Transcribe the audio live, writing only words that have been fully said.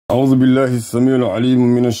أعوذ بالله السميع العليم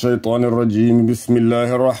من الشيطان الرجيم بسم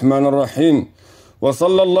الله الرحمن الرحيم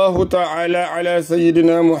وصلى الله تعالى على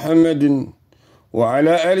سيدنا محمد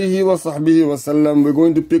وعلى آله وصحبه وسلم. We're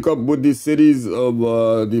going to pick up with the series of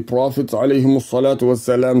the Prophets alayhim salatu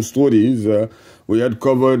wassalam stories. We had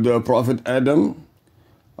covered Prophet Adam,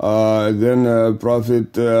 then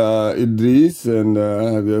Prophet Idris, and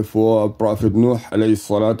therefore Prophet Nuh alayhi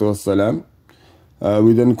salatu wassalam.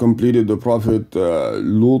 We then completed the Prophet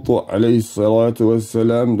Lut alayhi salatu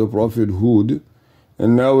wassalam, the Prophet Hud,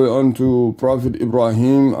 and now we're on to Prophet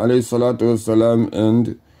Ibrahim alayhi salatu wassalam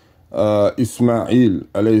and Ismail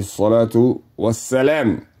alayhi salatu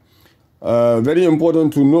wassalam. Very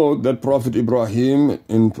important to note that Prophet Ibrahim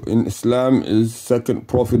in Islam is second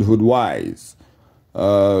prophethood wise.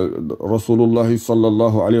 Rasulullah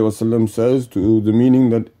sallallahu alayhi wasallam says to the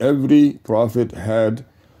meaning that every prophet had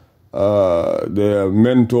their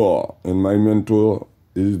mentor, and my mentor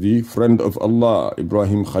is the friend of Allah,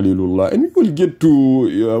 Ibrahim Khalilullah. And we will get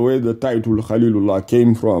to where the title Khalilullah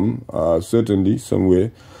came from, certainly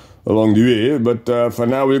somewhere along the way. But for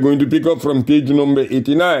now, we're going to pick up from page number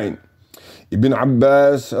 89. Ibn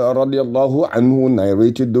Abbas radiallahu anhu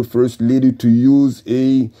narrated the first lady to use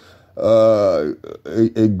a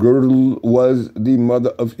girl was the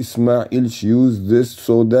mother of Ismail. She used this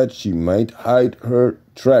so that she might hide her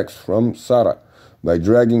tracks from Sarah. By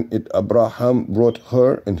dragging it, Abraham brought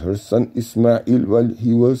her and her son Ismail while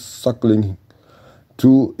he was suckling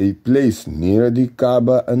to a place near the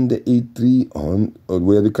Kaaba under a tree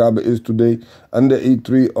where the Kaaba is today, under a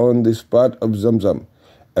tree on the spot of Zamzam,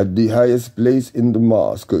 at the highest place in the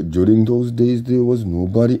mosque. During those days there was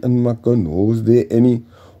nobody in Makkah, nor was there any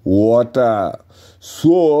water.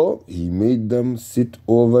 So he made them sit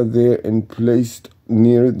over there and placed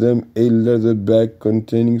near them a leather bag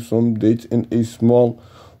containing some dates and a small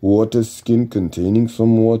water skin containing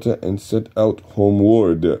some water, and set out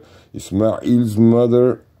homeward. Ismail's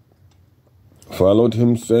mother followed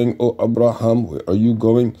him, saying, "O Abraham, where are you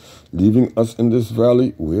going, leaving us in this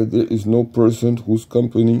valley where there is no person whose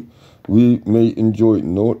company we may enjoy,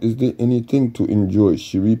 nor is there anything to enjoy?"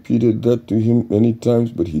 She repeated that to him many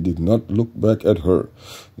times, but he did not look back at her.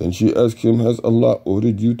 Then she asked him, "Has Allah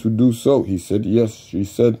ordered you to do so?" He said, "Yes." She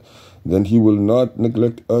said, "Then he will not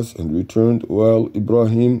neglect us," and returned while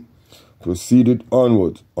Ibrahim proceeded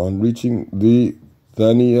onwards. On reaching the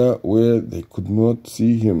Thaniya, where they could not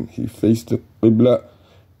see him, he faced the Qibla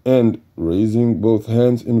and, raising both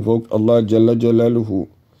hands, invoked Allah Jalla Jalaluhu,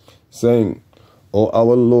 saying, "O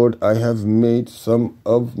our Lord, I have made some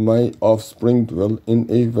of my offspring dwell in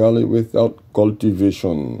a valley without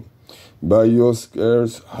cultivation. By your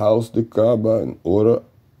scarce house, the Kaaba, and order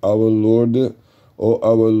our Lord, O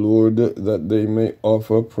our Lord, that they may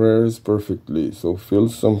offer prayers perfectly. So fill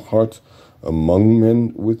some hearts among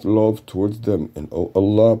men with love towards them, and O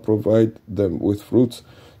Allah, provide them with fruits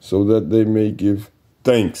so that they may give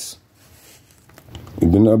thanks."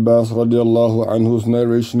 Ibn Abbas radiallahu anhu's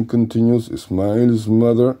narration continues. Ismail's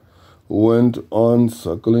mother went on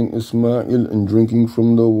suckling Ismail and drinking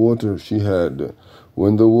from the water she had.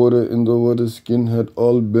 When the water in the water skin had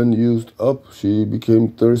all been used up, she became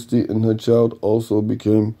thirsty, and her child also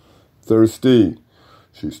became thirsty.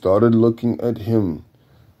 She started looking at him,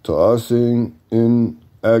 tossing in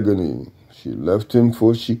agony. She left him,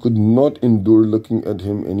 for she could not endure looking at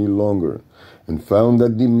him any longer, and found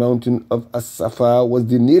that the mountain of As-Safa was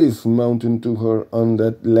the nearest mountain to her on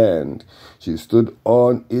that land. She stood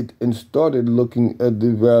on it and started looking at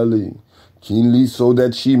the valley keenly so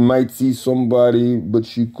that she might see somebody, but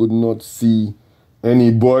she could not see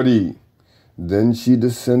anybody. Then she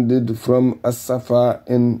descended from As-Safa,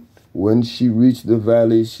 and when she reached the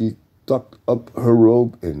valley, she tucked up her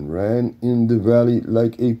robe and ran in the valley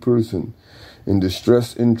like a person in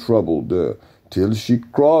distress and troubled, till she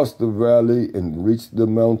crossed the valley and reached the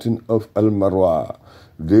mountain of Al-Marwa.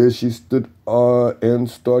 There she stood and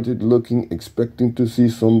started looking, expecting to see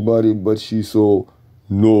somebody, but she saw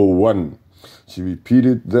no one. She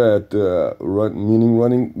repeated that, meaning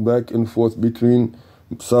running back and forth between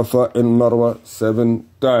Safa and Marwa 7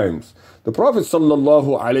 times. The Prophet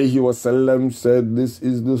sallallahu alaihi wasallam said this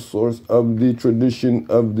is the source of the tradition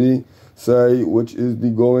of the Sa'i, which is the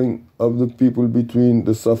going of the people between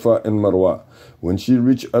the Safa and Marwa. When she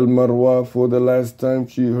reached Al-Marwa for the last time,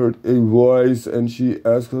 she heard a voice, and she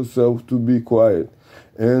asked herself to be quiet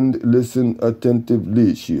and listen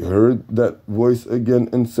attentively. She heard that voice again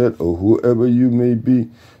and said, "Oh, whoever you may be,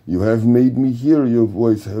 you have made me hear your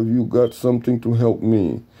voice. Have you got something to help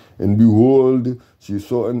me?" And behold, she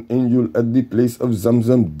saw an angel at the place of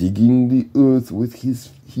Zamzam digging the earth with his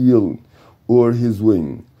heel or his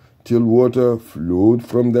wing. till water flowed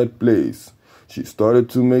from that place. She started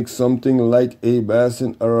to make something like a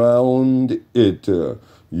basin around it,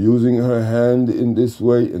 using her hand in this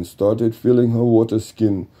way, and started filling her water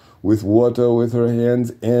skin with water with her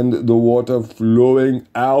hands, and the water flowing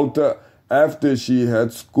out after she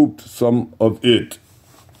had scooped some of it.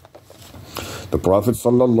 The Prophet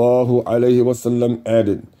ﷺ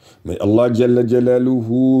added, "May Allah Jalla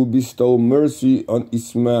Jalaluhu bestow mercy on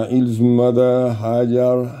Ismail's mother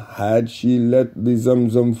Hajar had she let the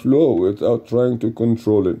Zamzam flow without trying to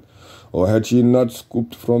control it. Or had she not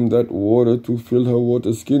scooped from that water to fill her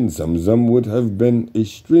water skin, Zamzam would have been a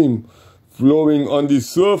stream flowing on the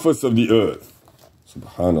surface of the earth."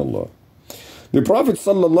 Subhanallah. The Prophet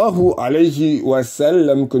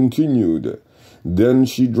ﷺ continued, "Then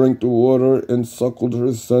she drank the water and suckled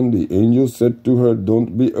her son. The angel said to her,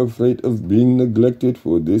 'Don't be afraid of being neglected,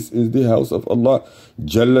 for this is the house of Allah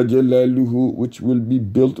Jalla Jalaluhu, which will be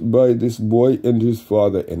built by this boy and his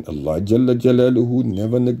father. And Allah Jalla Jalaluhu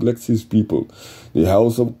never neglects his people.' The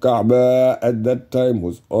house of Kaaba at that time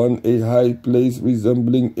was on a high place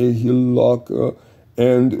resembling a hillock,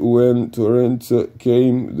 and when torrents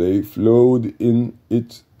came, they flowed in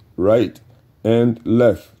its right and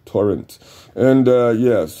left torrent." And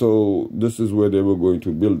so this is where they were going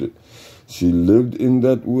to build it. She lived in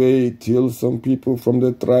that way till some people from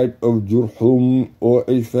the tribe of Jurhum, or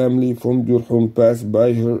a family from Jurhum, passed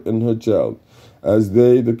by her and her child. As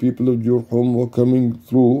they, the people of Jurhum, were coming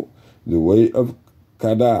through the way of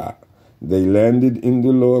Kada, they landed in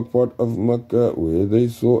the lower part of Mecca, where they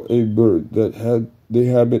saw a bird that had the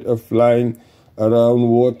habit of flying around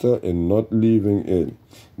water and not leaving it.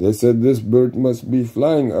 They said, "This bird must be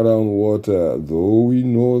flying around water, though we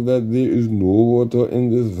know that there is no water in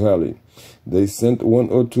this valley." They sent 1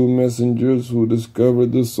 or 2 messengers who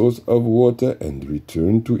discovered the source of water and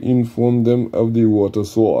returned to inform them of the water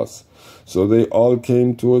source. So they all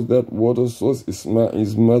came towards that water source.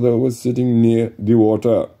 Ismail's mother was sitting near the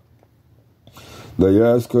water. They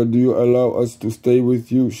asked her, "Do you allow us to stay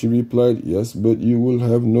with you?" She replied, "Yes, but you will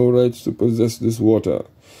have no rights to possess this water."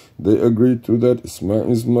 They agreed to that.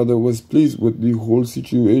 Ismail's mother was pleased with the whole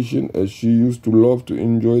situation, as she used to love to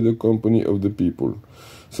enjoy the company of the people.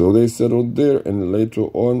 So they settled there, and later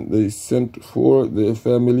on they sent for their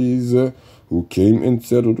families who came and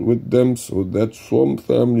settled with them, so that some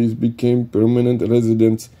families became permanent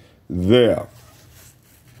residents there.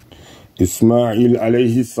 Ismail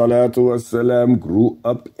alayhi salatu wasalam grew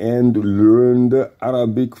up and learned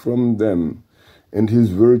Arabic from them, and his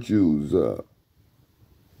virtues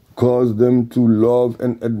caused them to love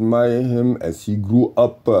and admire him as he grew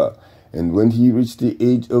up. And when he reached the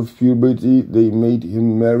age of puberty, they made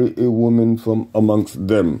him marry a woman from amongst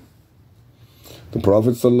them. The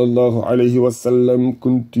Prophet ﷺ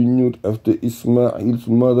continued, after Ismail's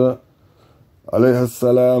mother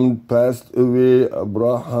ﷺ passed away,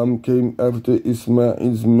 Abraham came after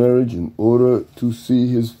Ismail's marriage in order to see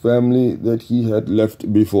his family that he had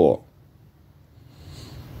left before.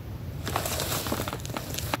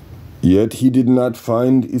 Yet he did not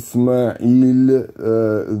find Ismail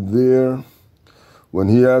there. When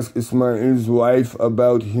he asked Ismail's wife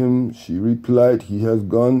about him, she replied, "He has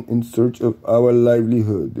gone in search of our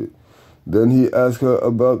livelihood." Then he asked her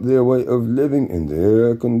about their way of living and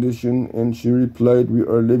their condition, and she replied, "We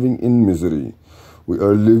are living in misery. We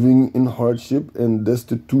are living in hardship and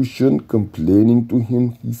destitution." Complaining to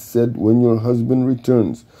him, he said, "When your husband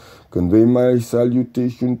returns, convey my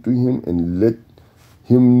salutation to him and let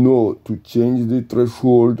him know to change the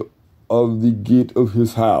threshold of the gate of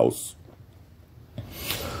his house."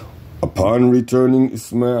 Upon returning,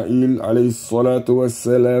 Ismail alayhi salatu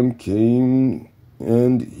wasalam came,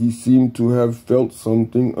 and he seemed to have felt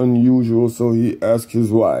something unusual, so he asked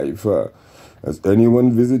his wife, "Has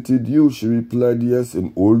anyone visited you?" She replied, "Yes,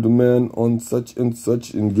 an old man on such and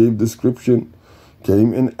such," and gave description,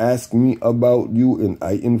 "came and asked me about you, and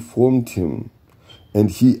I informed him. And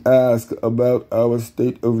he asked about our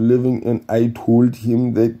state of living, and I told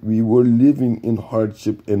him that we were living in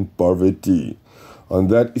hardship and poverty." On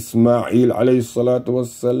that, Ismail alayhi salatu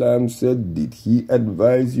wasalam said, "Did he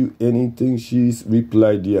advise you anything?" She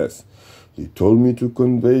replied, "Yes. He told me to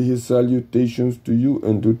convey his salutations to you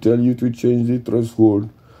and to tell you to change the threshold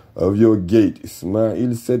of your gate."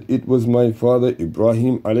 Ismail said, "It was my father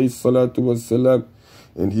Ibrahim alayhi salatu wasalam,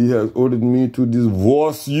 and he has ordered me to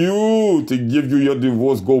divorce you, to give you your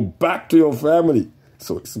divorce. Go back to your family."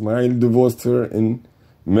 So Ismail divorced her and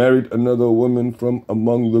married another woman from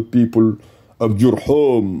among the people of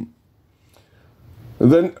Jurhum.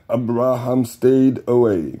 Then Abraham stayed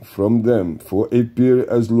away from them for a period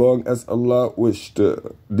as long as Allah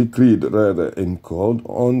decreed, and called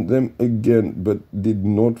on them again, but did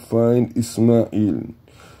not find Ismail.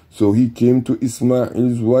 So he came to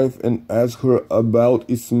Ismail's wife and asked her about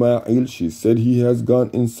Ismail. She said, he has gone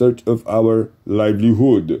in search of our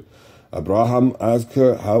livelihood. Abraham asked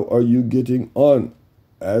her, how are you getting on?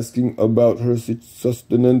 Asking about her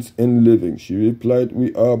sustenance and living. She replied,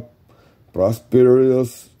 we are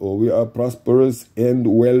prosperous and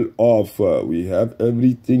well off. We have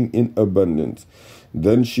everything in abundance.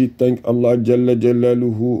 Then she thanked Allah Jalla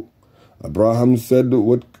Jalaluhu. Abraham said,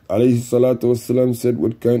 what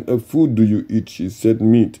kind of food do you eat? She said,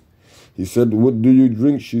 meat. He said, what do you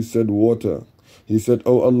drink? She said, water. He said,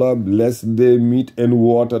 oh Allah, bless their meat and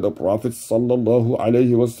water. The Prophet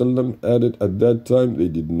ﷺ added, at that time they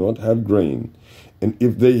did not have grain. And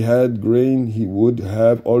if they had grain, he would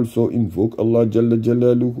have also invoked Allah Jalla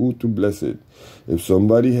Jalaluhu to bless it. If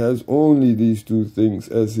somebody has only these two things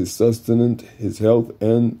as his sustenance, his health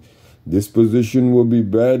and disposition will be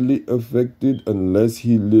badly affected unless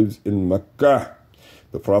he lives in Mecca.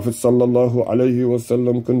 The Prophet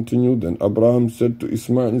ﷺ continued, and Abraham said to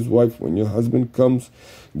Ismail, his wife, when your husband comes,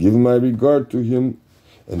 give my regard to him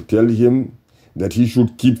and tell him that he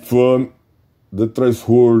should keep firm the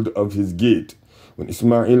threshold of his gate. When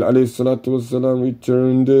Ismail ﷺ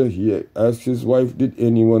returned, he asked his wife, did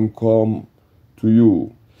anyone come to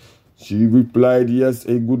you? She replied, yes,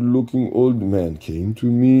 a good-looking old man came to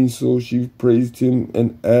me. So she praised him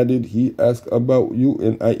and added, he asked about you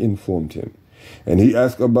and I informed him. And he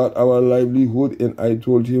asked about our livelihood and I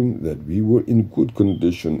told him that we were in good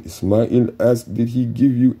condition. Ismail asked, did he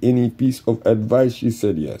give you any piece of advice? She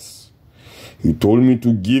said, yes. He told me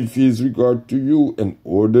to give his regard to you and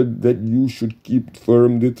ordered that you should keep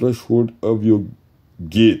firm the threshold of your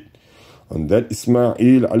gate. On that Ismail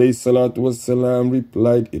ﷺ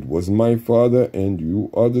replied, it was my father and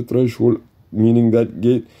you are the threshold, meaning that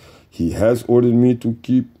gate. He has ordered me to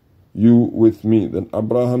keep you with me. Then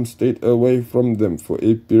Abraham stayed away from them for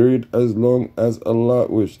a period as long as Allah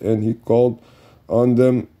wished, and he called on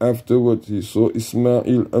them afterwards. He saw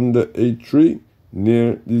Ismail under a tree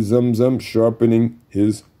near the Zamzam sharpening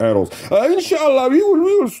his arrows. Inshallah, we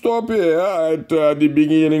will stop here at the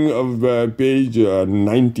beginning of page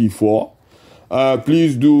 94.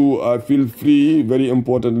 Please do feel free, very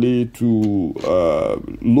importantly, to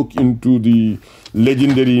look into the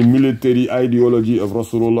legendary military ideology of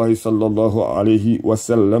Rasulullah sallallahu alaihi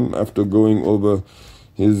wasallam after going over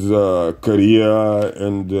his career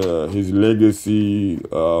and his legacy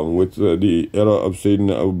with the era of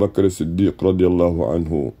Sayyidina Abu Bakr as-Siddiq radiallahu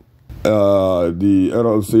anhu. The era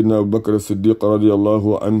of Sayyidina Abu Bakr as-Siddiq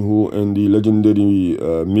radiallahu anhu and the legendary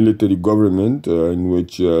military government in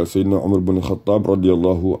which Sayyidina Umar bin Khattab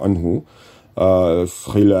radiallahu anhu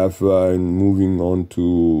Khilafah and moving on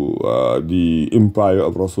to the empire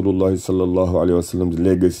of Rasulullah sallallahu alaihi wasallam's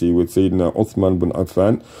legacy with Sayyidina Uthman bin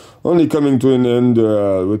Affan only coming to an end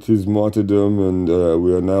with his martyrdom, and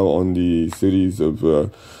we are now on the series of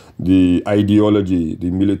the ideology,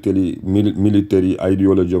 the military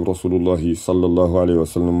ideology of Rasulullah sallallahu alaihi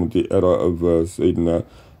wasallam with the era of Sayyidina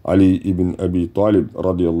Ali ibn Abi Talib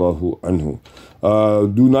radiallahu anhu.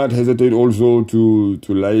 Do not hesitate also to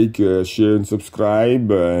like, share and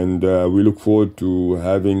subscribe, and we look forward to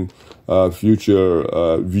having future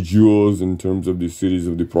videos in terms of the series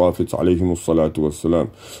of the Prophets alayhimu salatu wassalam.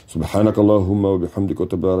 Subhanakallahumma wa bihamdika wa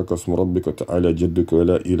tabaraka asmu rabbika ta'ala jadduka wa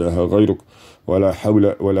la ilaha ghayruk wa la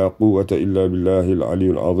hawla wa la quwwata illa billahi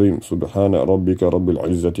al-aliyyil azim. Subhana rabbika rabbil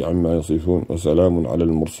izzati amma yasifun wa salamun ala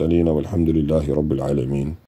al-mursalin walhamdulillahi rabbil alamin.